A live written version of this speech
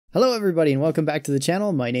Hello everybody and welcome back to the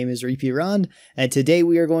channel. My name is ReapeeRon and today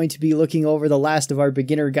we are going to be looking over the last of our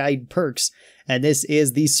beginner guide perks, and this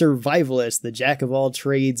is the Survivalist, the jack of all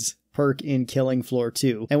trades perk in Killing Floor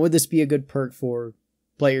 2. And would this be a good perk for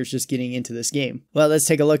players just getting into this game? Well, let's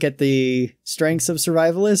take a look at the strengths of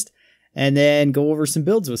Survivalist and then go over some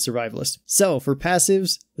builds with Survivalist. So for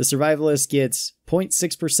passives, the Survivalist gets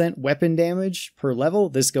 0.6% weapon damage per level.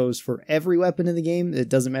 This goes for every weapon in the game. It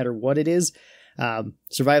doesn't matter what it is.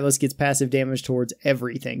 Survivalist gets passive damage towards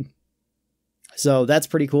everything. So that's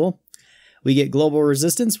pretty cool. We get global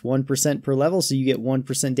resistance, 1% per level. So you get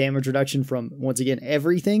 1% damage reduction from, once again,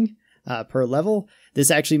 everything per level. This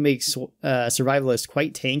actually makes Survivalist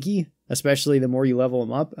quite tanky, especially the more you level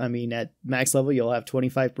them up. I mean, at max level, you'll have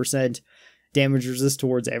 25% damage resist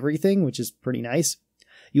towards everything, which is pretty nice.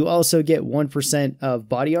 You also get 1% of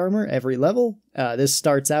body armor every level. This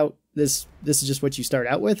starts out This is just what you start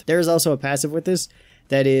out with. There is also a passive with this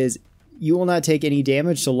that is, you will not take any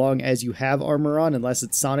damage so long as you have armor on, unless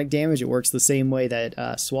it's sonic damage. It works the same way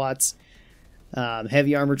that SWAT's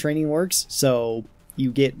heavy armor training works. So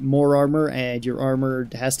you get more armor and your armor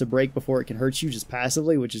has to break before it can hurt you just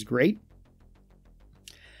passively, which is great.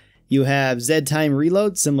 You have Z time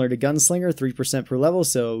reload, similar to Gunslinger, 3% per level,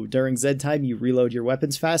 so during Z time you reload your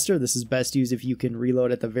weapons faster. This is best used if you can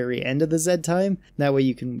reload at the very end of the Z time. That way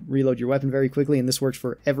you can reload your weapon very quickly, and this works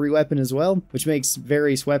for every weapon as well, which makes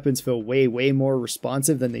various weapons feel way more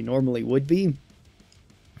responsive than they normally would be.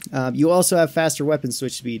 You also have faster weapon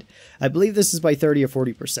switch speed. I believe this is by 30 or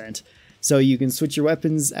 40%. So you can switch your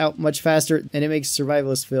weapons out much faster, and it makes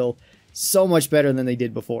Survivalists feel so much better than they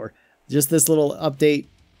did before. Just this little update,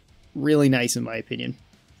 really nice in my opinion.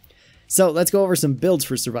 So let's go over some builds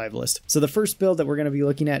for Survivalist. So the first build that we're going to be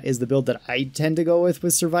looking at is the build that I tend to go with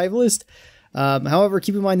Survivalist. However,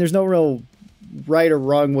 keep in mind there's no real right or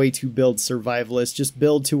wrong way to build Survivalist. Just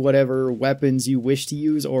build to whatever weapons you wish to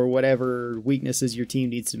use or whatever weaknesses your team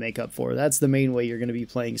needs to make up for. That's the main way you're going to be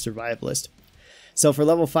playing Survivalist. So for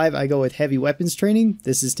level 5, I go with heavy weapons training.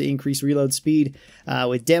 This is to increase reload speed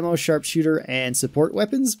with demo, sharpshooter, and support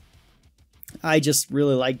weapons. I just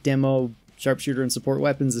really like demo, sharpshooter, and support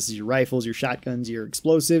weapons. This is your rifles, your shotguns, your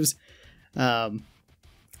explosives.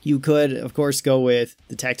 You could, of course, go with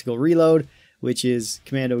the tactical reload, which is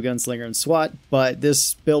commando, gunslinger, and SWAT, but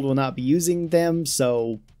this build will not be using them,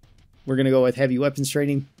 so we're going to go with heavy weapons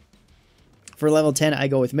training. For level 10, I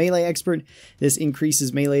go with melee expert. This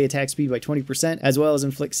increases melee attack speed by 20%, as well as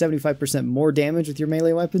inflict 75% more damage with your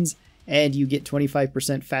melee weapons, and you get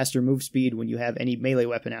 25% faster move speed when you have any melee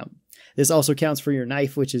weapon out. This also counts for your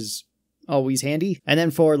knife, which is always handy. And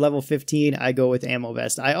then for level 15, I go with ammo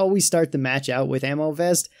vest. I always start the match out with ammo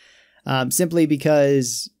vest, simply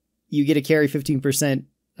because you get to carry 15%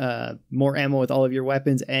 more ammo with all of your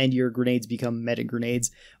weapons, and your grenades become meta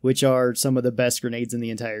grenades, which are some of the best grenades in the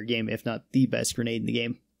entire game, if not the best grenade in the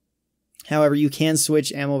game. However, you can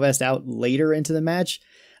switch ammo vest out later into the match,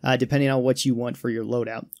 depending on what you want for your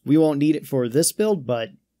loadout. We won't need it for this build, but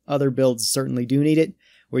other builds certainly do need it,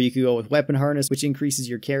 where you could go with weapon harness, which increases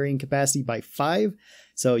your carrying capacity by 5.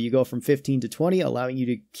 So you go from 15 to 20, allowing you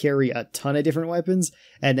to carry a ton of different weapons,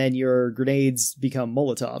 and then your grenades become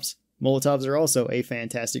Molotovs. Molotovs are also a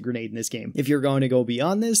fantastic grenade in this game. If you're going to go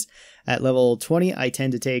beyond this, at level 20, I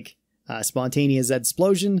tend to take Spontaneous Z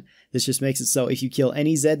Explosion. This just makes it so if you kill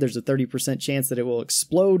any Z, there's a 30% chance that it will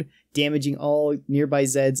explode, damaging all nearby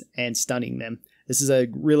Zs and stunning them. This is a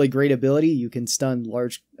really great ability. You can stun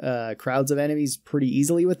large crowds of enemies pretty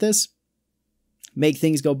easily with this. Make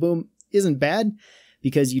things go boom isn't bad,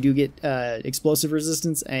 because you do get explosive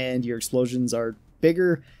resistance and your explosions are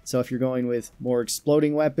bigger. So if you're going with more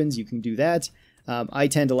exploding weapons, you can do that. I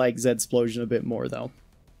tend to like Z Explosion a bit more though.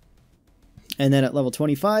 And then at level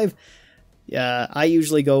 25, I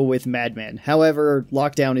usually go with Madman. However,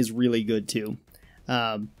 Lockdown is really good too.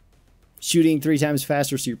 Shooting 3 times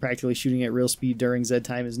faster, so you're practically shooting at real speed during Z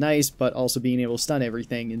time is nice, but also being able to stun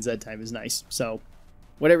everything in Z time is nice. So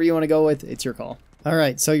whatever you want to go with, it's your call.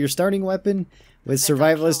 Alright, so your starting weapon with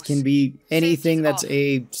Survivalist can be anything that's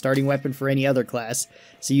a starting weapon for any other class.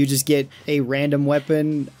 So you just get a random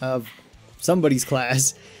weapon of somebody's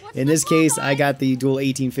class. In this case, I got the dual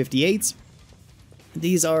 1858s.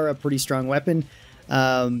 These are a pretty strong weapon.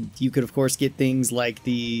 You could of course get things like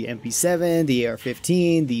the MP7, the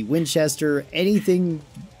AR-15, the Winchester, anything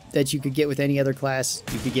that you could get with any other class,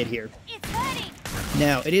 you could get here.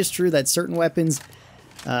 Now, it is true that certain weapons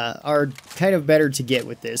are kind of better to get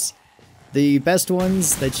with this. The best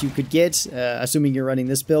ones that you could get, assuming you're running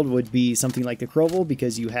this build, would be something like the Kroval,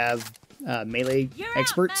 because you have melee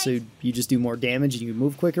expert, so you just do more damage and you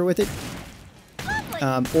move quicker with it.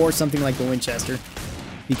 Or something like the Winchester,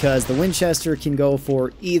 because the Winchester can go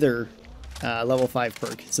for either level 5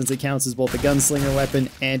 perk, since it counts as both a gunslinger weapon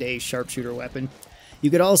and a sharpshooter weapon. You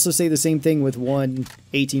could also say the same thing with one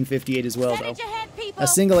 1858 as well, though. A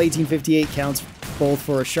single 1858 counts both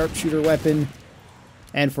for a sharpshooter weapon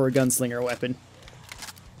and for a gunslinger weapon.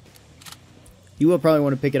 You will probably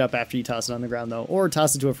want to pick it up after you toss it on the ground, though, or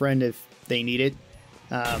toss it to a friend if they need it.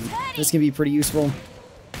 This can be pretty useful.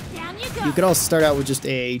 You could also start out with just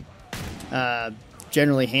a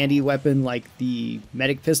generally handy weapon like the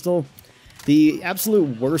medic pistol. The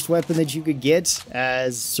absolute worst weapon that you could get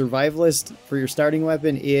as Survivalist for your starting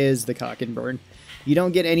weapon is the Cock and Burn. You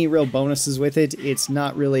don't get any real bonuses with it. It's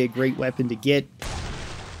not really a great weapon to get,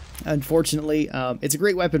 unfortunately. It's a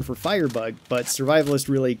great weapon for Firebug, but Survivalist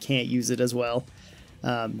really can't use it as well.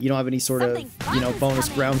 You don't have any sort of, bonus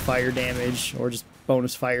ground fire damage or just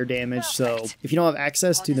bonus fire damage. So if you don't have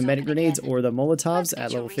access to the medic grenades or the Molotovs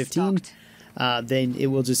at level 15, then it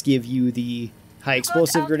will just give you the high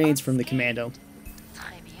explosive grenades from the Commando.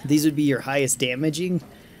 These would be your highest damaging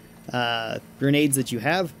grenades that you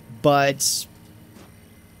have, but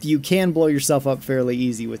you can blow yourself up fairly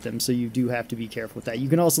easy with them, so you do have to be careful with that. You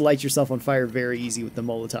can also light yourself on fire very easy with the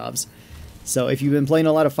Molotovs. So if you've been playing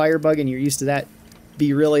a lot of Firebug and you're used to that,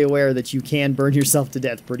 be really aware that you can burn yourself to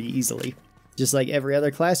death pretty easily. Just like every other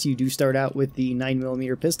class, you do start out with the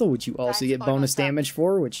 9mm pistol, which you also get bonus damage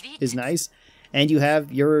for, which is nice. And you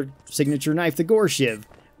have your signature knife, the Gore Shiv,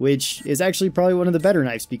 which is actually probably one of the better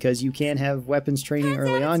knives because you can have weapons training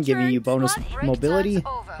early on, giving you bonus mobility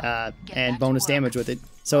and bonus damage with it.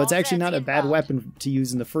 So it's actually not a bad weapon to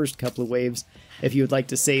use in the first couple of waves if you would like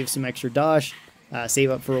to save some extra dosh,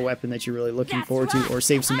 save up for a weapon that you're really looking forward to, or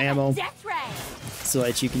save some ammo so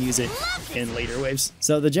that you can use it in later waves.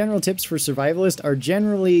 So the general tips for Survivalist are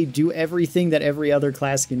generally do everything that every other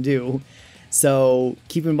class can do. So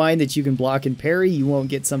keep in mind that you can block and parry. You won't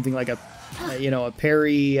get something like a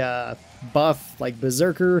parry buff like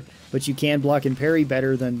Berserker, but you can block and parry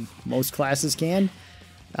better than most classes can.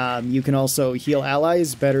 You can also heal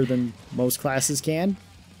allies better than most classes can,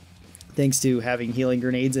 thanks to having healing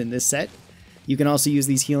grenades in this set. You can also use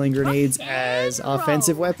these healing grenades as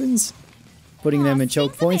offensive weapons, putting them in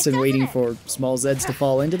choke points and waiting for small Zeds to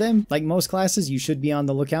fall into them. Like most classes, you should be on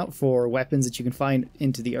the lookout for weapons that you can find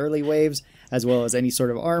into the early waves, as well as any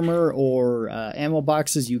sort of armor or ammo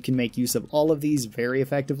boxes. You can make use of all of these very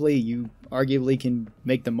effectively. You arguably can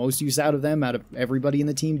make the most use out of them out of everybody in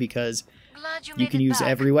the team because you can use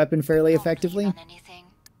every weapon fairly effectively.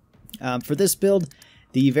 For this build,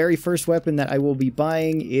 the very first weapon that I will be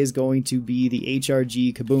buying is going to be the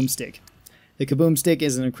HRG Kaboom Stick. The Kaboom Stick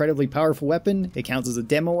is an incredibly powerful weapon. It counts as a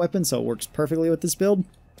demo weapon, so it works perfectly with this build.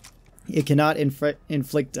 It cannot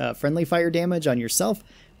inflict friendly fire damage on yourself,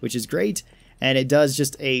 which is great, and it does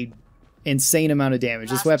just a insane amount of damage.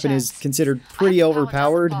 This weapon is considered pretty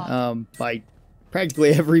overpowered by practically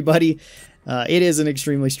everybody. It is an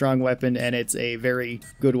extremely strong weapon, and it's a very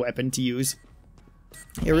good weapon to use.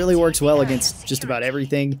 It really works well against just about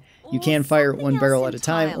everything. You can fire one barrel at a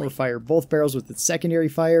time, or fire both barrels with its secondary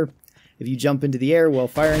fire. If you jump into the air while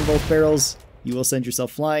firing both barrels, you will send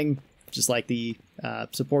yourself flying, just like the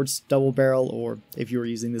support's double barrel, or if you were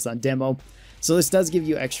using this on demo. So this does give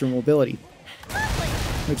you extra mobility,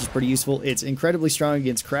 which is pretty useful. It's incredibly strong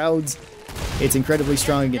against crowds. It's incredibly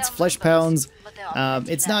strong against flesh pounds.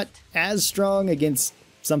 It's not as strong against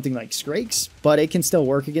something like Skrakes, but it can still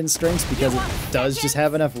work against Skrakes because it does just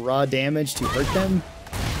have enough raw damage to hurt them.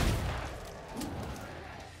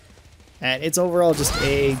 And it's overall just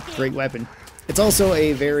a great weapon. It's also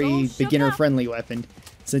a very beginner-friendly weapon,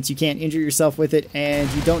 since you can't injure yourself with it, and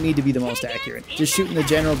you don't need to be the most accurate. Just shoot in the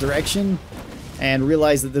general direction, and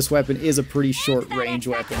realize that this weapon is a pretty short-range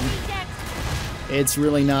weapon. It's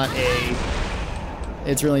really not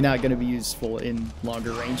going to be useful in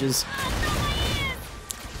longer ranges.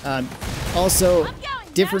 Also,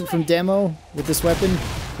 different from demo with this weapon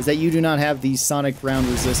is that you do not have the sonic round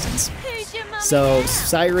resistance. So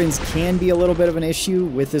sirens can be a little bit of an issue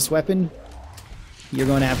with this weapon. You're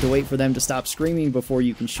going to have to wait for them to stop screaming before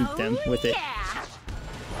you can shoot them with it.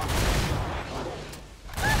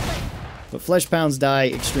 But flesh pounds die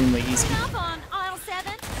extremely easy.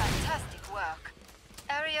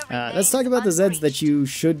 Let's talk about the Zeds that you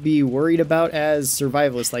should be worried about as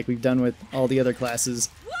Survivalists, like we've done with all the other classes.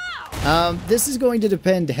 This is going to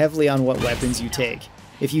depend heavily on what weapons you take.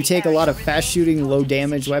 If you take a lot of fast-shooting,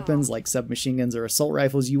 low-damage weapons like submachine guns or assault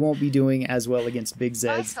rifles, you won't be doing as well against big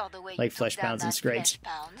Zeds like flesh pounds and Skrakes.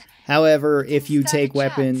 However, if you take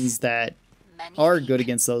weapons that are good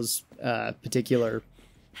against those particular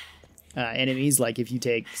enemies, like if you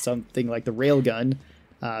take something like the railgun,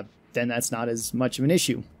 then that's not as much of an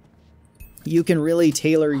issue. You can really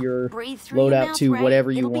tailor your loadout to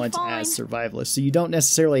whatever you want as Survivalist. So you don't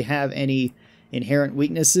necessarily have any inherent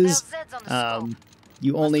weaknesses.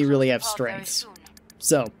 You only really have strengths.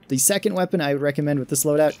 So the second weapon I would recommend with this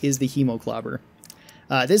loadout is the Hemoclobber.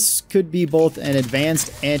 This could be both an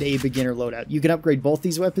advanced and a beginner loadout. You can upgrade both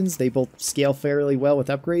these weapons. They both scale fairly well with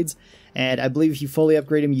upgrades. And I believe if you fully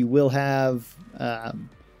upgrade them, you will have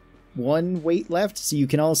 1 weight left. So you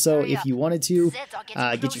can also, if you wanted to,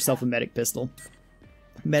 get yourself a medic pistol.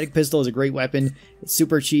 Medic pistol is a great weapon. It's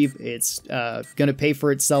super cheap. It's going to pay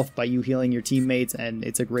for itself by you healing your teammates, and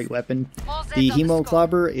it's a great weapon. The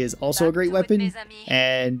Hemoclobber is also a great weapon,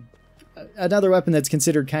 and another weapon that's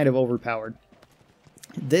considered kind of overpowered.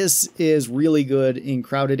 This is really good in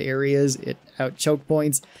crowded areas, out choke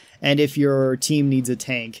points, and if your team needs a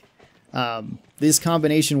tank. This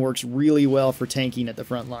combination works really well for tanking at the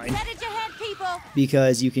front line,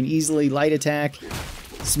 because you can easily light attack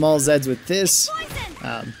small Zeds with this.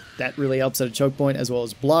 That really helps at a choke point, as well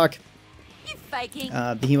as block.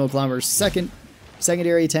 The Hemoclobber's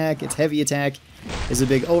secondary attack, its heavy attack, is a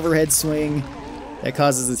big overhead swing that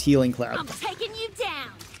causes this healing cloud.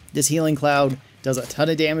 This healing cloud does a ton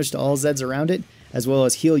of damage to all Zeds around it, as well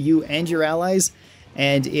as heal you and your allies,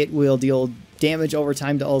 and it will deal damage over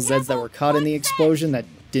time to all Zeds that were caught in the explosion that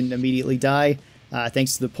didn't immediately die,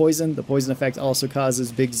 thanks to the poison. The poison effect also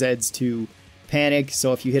causes big Zeds to panic,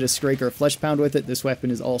 so if you hit a Scrake or a Flesh Pound with it, this weapon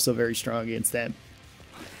is also very strong against them.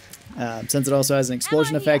 Since it also has an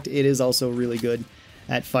explosion effect, it is also really good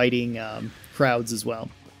at fighting crowds as well.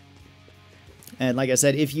 And like I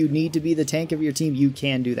said, if you need to be the tank of your team, you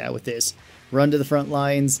can do that with this. Run to the front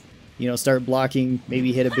lines, you know, start blocking,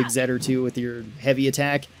 maybe hit a big Zed or two with your heavy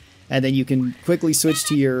attack, and then you can quickly switch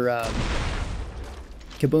to your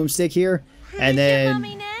kaboom stick here, and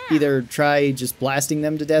then either try just blasting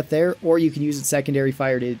them to death there, or you can use its secondary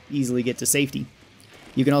fire to easily get to safety.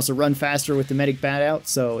 You can also run faster with the medic bat out,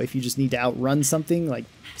 so if you just need to outrun something, like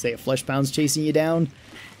say a Flesh Pound's chasing you down,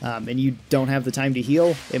 and you don't have the time to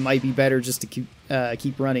heal, it might be better just to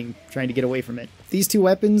keep running, trying to get away from it. These two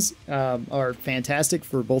weapons are fantastic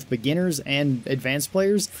for both beginners and advanced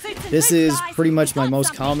players. This is pretty much my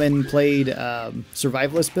most common played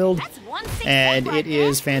Survivalist build, and it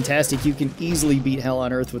is fantastic. You can easily beat Hell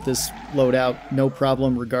on Earth with this loadout, no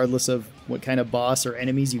problem, regardless of what kind of boss or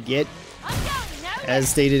enemies you get. As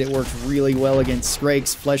stated, it works really well against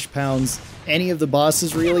Scrakes, Flesh Pounds, any of the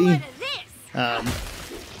bosses really.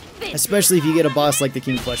 Especially if you get a boss like the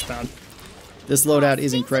King Flesh Pound. This loadout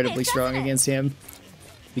is incredibly strong against him,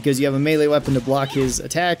 because you have a melee weapon to block his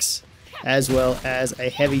attacks, as well as a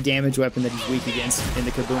heavy damage weapon that he's weak against in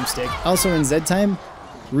the Kaboom Stick. Also in Z time,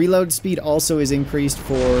 reload speed also is increased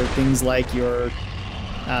for things like your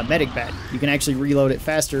medic bat. You can actually reload it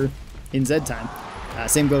faster in Z time.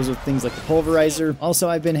 Same goes with things like the Pulverizer. Also,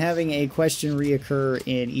 I've been having a question reoccur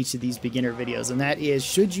in each of these beginner videos, and that is,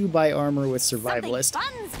 should you buy armor with Survivalist?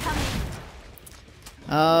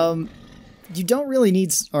 You don't really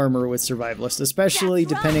need armor with Survivalist, especially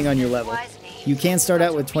depending on your level. You can start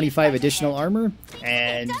out with 25 additional armor,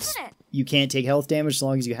 and you can't take health damage as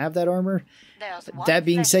long as you have that armor. That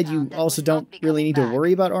being said, you also don't really need to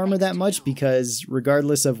worry about armor that much, because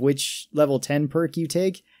regardless of which level 10 perk you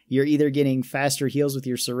take, you're either getting faster heals with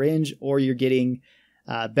your syringe, or you're getting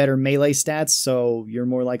better melee stats, so you're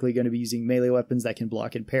more likely going to be using melee weapons that can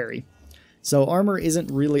block and parry. So armor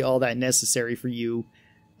isn't really all that necessary for you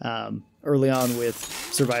early on with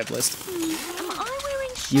Survivalist.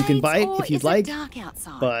 You can buy it if you'd like,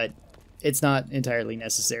 but it's not entirely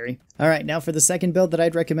necessary. Alright, now for the second build that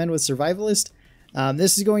I'd recommend with Survivalist.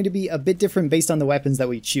 This is going to be a bit different based on the weapons that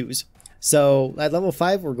we choose. So at level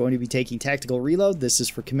 5, we're going to be taking Tactical Reload. This is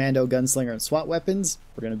for Commando, Gunslinger, and SWAT weapons.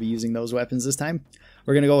 We're going to be using those weapons this time.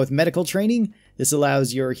 We're going to go with Medical Training. This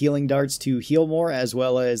allows your healing darts to heal more, as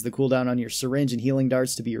well as the cooldown on your syringe and healing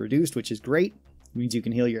darts to be reduced, which is great. It means you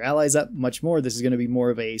can heal your allies up much more. This is going to be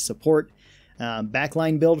more of a support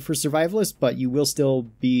backline build for Survivalist, but you will still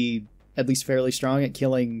be at least fairly strong at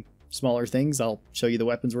killing smaller things. I'll show you the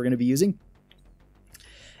weapons we're going to be using.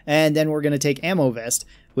 And then we're going to take Ammo Vest,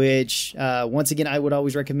 which, once again, I would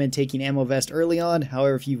always recommend taking Ammo Vest early on.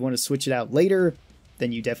 However, if you want to switch it out later,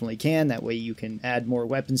 then you definitely can. That way you can add more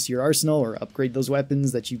weapons to your arsenal or upgrade those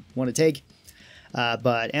weapons that you want to take.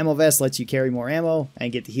 But Ammo Vest lets you carry more ammo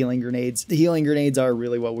and get the healing grenades. The healing grenades are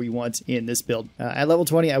really what we want in this build. At level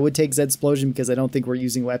 20, I would take Zed Explosion, because I don't think we're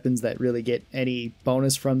using weapons that really get any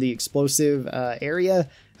bonus from the explosive area.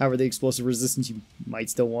 However, the explosive resistance you might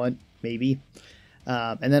still want, maybe.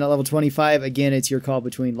 And then at level 25, again, it's your call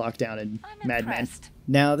between Lockdown and Madman.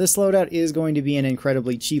 Now, this loadout is going to be an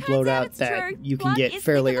incredibly cheap loadout that you can get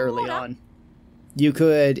fairly early on. You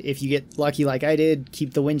could, if you get lucky like I did,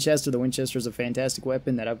 keep the Winchester. The Winchester is a fantastic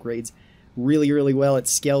weapon that upgrades really, really well. It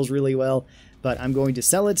scales really well, but I'm going to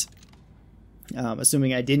sell it.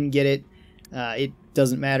 Assuming I didn't get it, it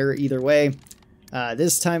doesn't matter either way.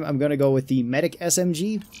 This time I'm going to go with the Medic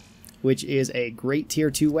SMG, which is a great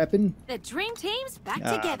tier 2 weapon. The dream team's back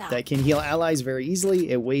together. That can heal allies very easily.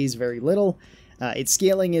 It weighs very little. Its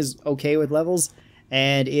scaling is okay with levels,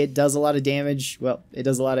 and it does a lot of damage. Well, it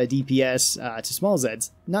does a lot of DPS to small Zeds.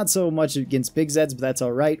 Not so much against big Zeds, but that's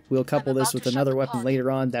alright. We'll couple this with another weapon later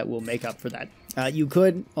on that will make up for that. You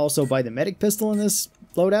could also buy the Medic pistol in this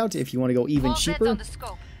loadout if you want to go even cheaper.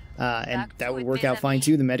 And that would work out fine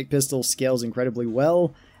too. The Medic pistol scales incredibly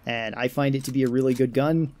well, and I find it to be a really good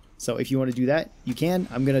gun. So if you want to do that, you can.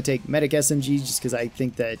 I'm going to take Medic SMG just because I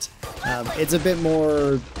think that it's a bit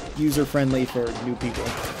more user-friendly for new people.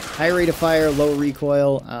 High rate of fire, low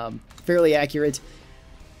recoil, fairly accurate,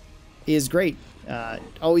 is great.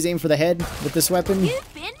 Always aim for the head with this weapon.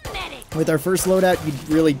 With our first loadout,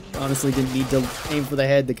 you really honestly didn't need to aim for the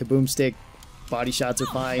head. The kaboom stick, body shots are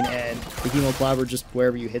fine, and the hemoclobber, just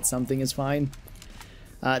wherever you hit something, is fine.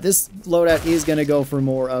 This loadout is going to go for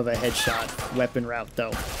more of a headshot weapon route,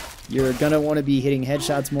 though. You're going to want to be hitting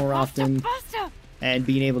headshots more often and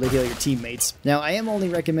being able to heal your teammates. Now, I am only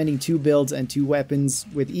recommending 2 builds and 2 weapons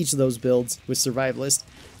with each of those builds with Survivalist.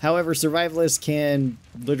 However, Survivalist can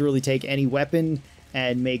literally take any weapon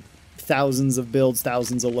and make thousands of builds,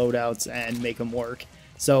 thousands of loadouts, and make them work.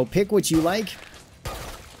 So pick what you like.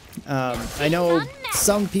 I know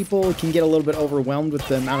some people can get a little bit overwhelmed with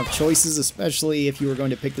the amount of choices, especially if you were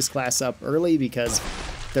going to pick this class up early, because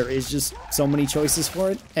there is just so many choices for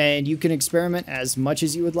it. And you can experiment as much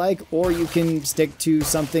as you would like, or you can stick to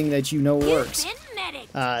something that you know works.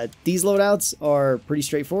 These loadouts are pretty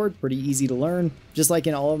straightforward, pretty easy to learn. Just like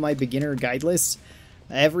in all of my beginner guide lists,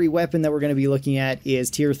 every weapon that we're going to be looking at is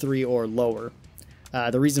tier 3 or lower.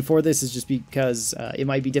 The reason for this is just because it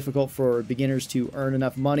might be difficult for beginners to earn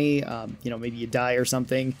enough money. You know, maybe you die or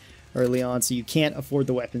something early on, so you can't afford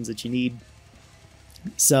the weapons that you need.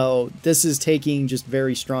 So this is taking just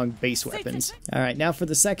very strong base weapons. Alright, now for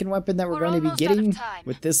the second weapon that we're going to be getting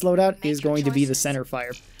with this loadout is going to be the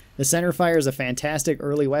Centerfire. The Centerfire is a fantastic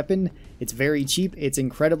early weapon. It's very cheap. It's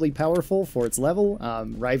incredibly powerful for its level,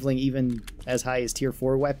 rivaling even as high as tier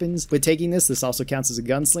 4 weapons. With taking this, this also counts as a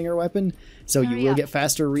gunslinger weapon, so you will get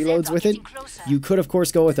faster reloads with it. You could, of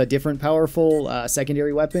course, go with a different powerful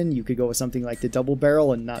secondary weapon. You could go with something like the double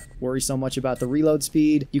barrel and not worry so much about the reload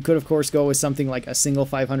speed. You could, of course, go with something like a single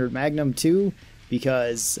 500 Magnum too,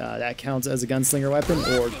 because that counts as a gunslinger weapon,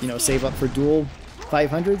 or, you know, save up for dual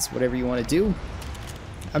 500s, whatever you want to do.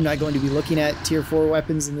 I'm not going to be looking at tier 4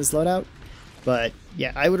 weapons in this loadout, but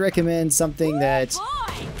yeah, I would recommend something that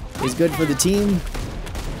is good for the team,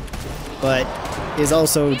 but is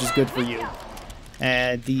also just good for you.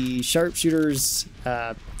 And the Sharpshooter's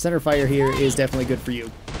Centerfire here is definitely good for you.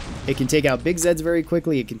 It can take out big Zeds very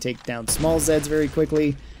quickly, it can take down small Zeds very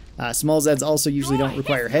quickly. Small Zeds also usually don't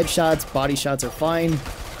require headshots, body shots are fine.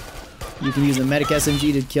 You can use the Medic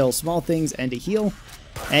SMG to kill small things and to heal.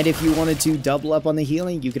 And if you wanted to double up on the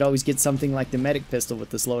healing, you could always get something like the Medic pistol with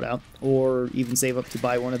this loadout, or even save up to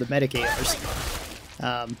buy one of the Medic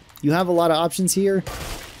ARs. You have a lot of options here.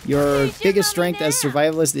 Your biggest strength as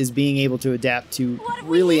Survivalist is being able to adapt to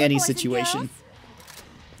really any situation.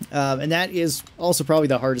 And that is also probably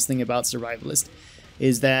the hardest thing about Survivalist,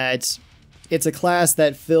 is that it's a class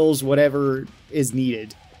that fills whatever is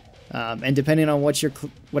needed. And depending on what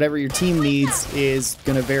whatever your team needs is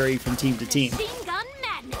going to vary from team to team.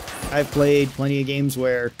 I've played plenty of games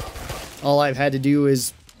where all I've had to do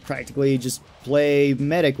is practically just play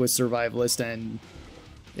Medic with Survivalist, and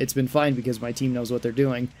it's been fine because my team knows what they're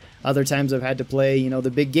doing. Other times I've had to play, you know, the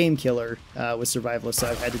big game killer with Survivalist, so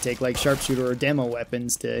I've had to take like Sharpshooter or demo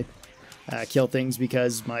weapons to kill things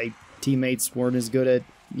because my teammates weren't as good at,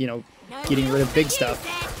 you know, getting rid of big stuff.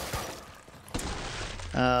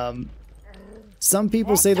 Some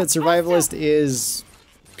people say that Survivalist is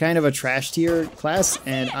kind of a trash tier class,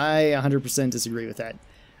 and I 100% disagree with that.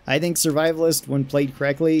 I think Survivalist, when played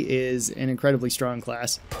correctly, is an incredibly strong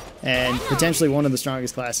class, and potentially one of the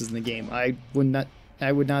strongest classes in the game. I would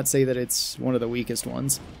not say that it's one of the weakest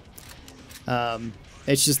ones.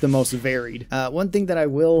 It's just the most varied. One thing that I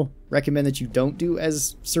will recommend that you don't do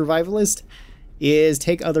as Survivalist is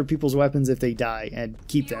take other people's weapons if they die and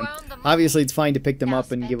keep them. Obviously, it's fine to pick them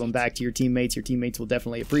up and give them back to your teammates. Your teammates will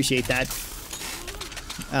definitely appreciate that.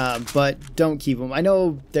 but don't keep them. I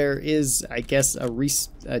know there is, I guess,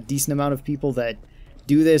 a decent amount of people that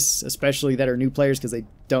do this, especially that are new players because they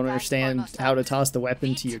don't understand how to toss the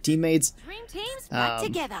weapon to your teammates. Dream teams back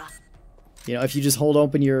together. You know, if you just hold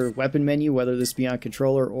open your weapon menu, whether this be on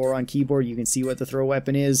controller or on keyboard, you can see what the throw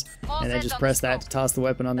weapon is, and then just press that to toss the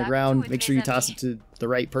weapon on the ground. Make sure you toss it to the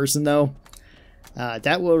right person, though.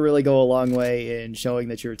 That will really go a long way in showing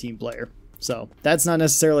that you're a team player. So that's not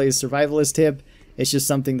necessarily a survivalist tip. It's just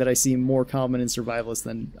something that I see more common in survivalist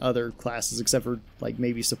than other classes, except for like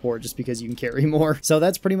maybe support, just because you can carry more. So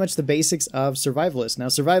that's pretty much the basics of survivalist. Now,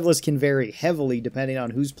 survivalist can vary heavily depending on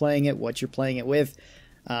who's playing it, what you're playing it with,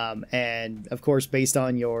 and of course based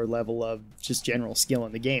on your level of just general skill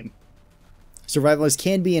in the game. Survivalists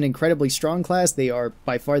can be an incredibly strong class. They are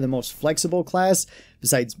by far the most flexible class,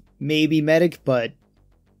 besides maybe medic, but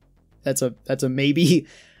that's a maybe.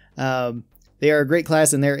 They are a great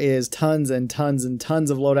class, and there is tons and tons and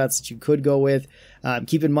tons of loadouts that you could go with.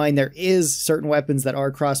 Keep in mind there is certain weapons that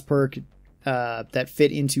are cross perk that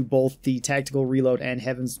fit into both the tactical reload and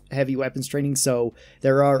heavy weapons training, so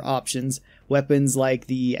there are options. Weapons like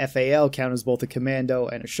the FAL count as both a commando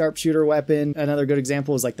and a sharpshooter weapon. Another good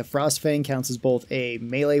example is like the Frostfang counts as both a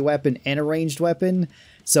melee weapon and a ranged weapon.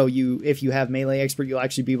 So if you have melee expert, you'll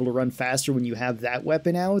actually be able to run faster when you have that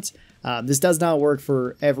weapon out. This does not work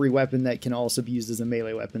for every weapon that can also be used as a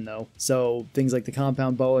melee weapon, though. So things like the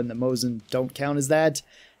compound bow and the Mosin don't count as that.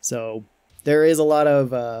 So there is a lot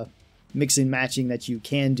of mixing and matching that you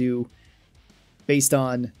can do based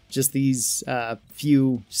on just these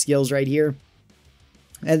few skills right here.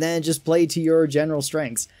 And then just play to your general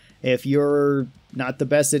strengths. If you're not the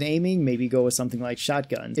best at aiming, maybe go with something like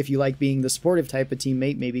shotguns. If you like being the supportive type of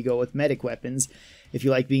teammate, maybe go with medic weapons. If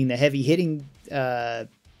you like being the heavy hitting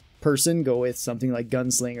person, go with something like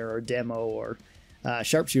gunslinger or demo or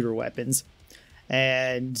sharpshooter weapons.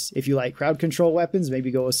 And if you like crowd control weapons,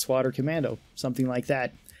 maybe go with SWAT or commando, something like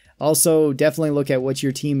that. Also, definitely look at what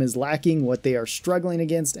your team is lacking, what they are struggling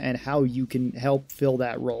against, and how you can help fill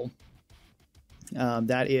that role.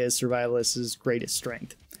 That is Survivalist's greatest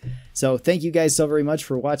strength. So thank you guys so very much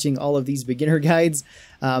for watching all of these beginner guides.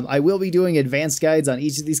 I will be doing advanced guides on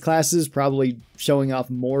each of these classes, probably showing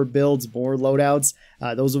off more builds, more loadouts.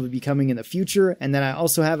 Those will be coming in the future. And then I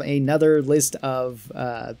also have another list of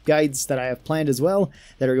guides that I have planned as well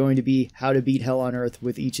that are going to be how to beat Hell on Earth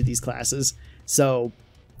with each of these classes. So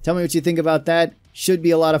tell me what you think about that. Should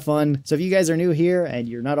be a lot of fun. So if you guys are new here and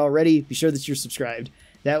you're not already, be sure that you're subscribed.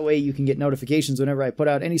 That way you can get notifications whenever I put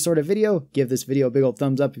out any sort of video. Give this video a big old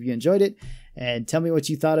thumbs up if you enjoyed it. And tell me what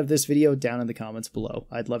you thought of this video down in the comments below.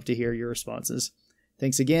 I'd love to hear your responses.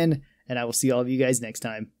 Thanks again, and I will see all of you guys next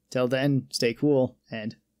time. Till then, stay cool,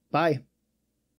 and bye.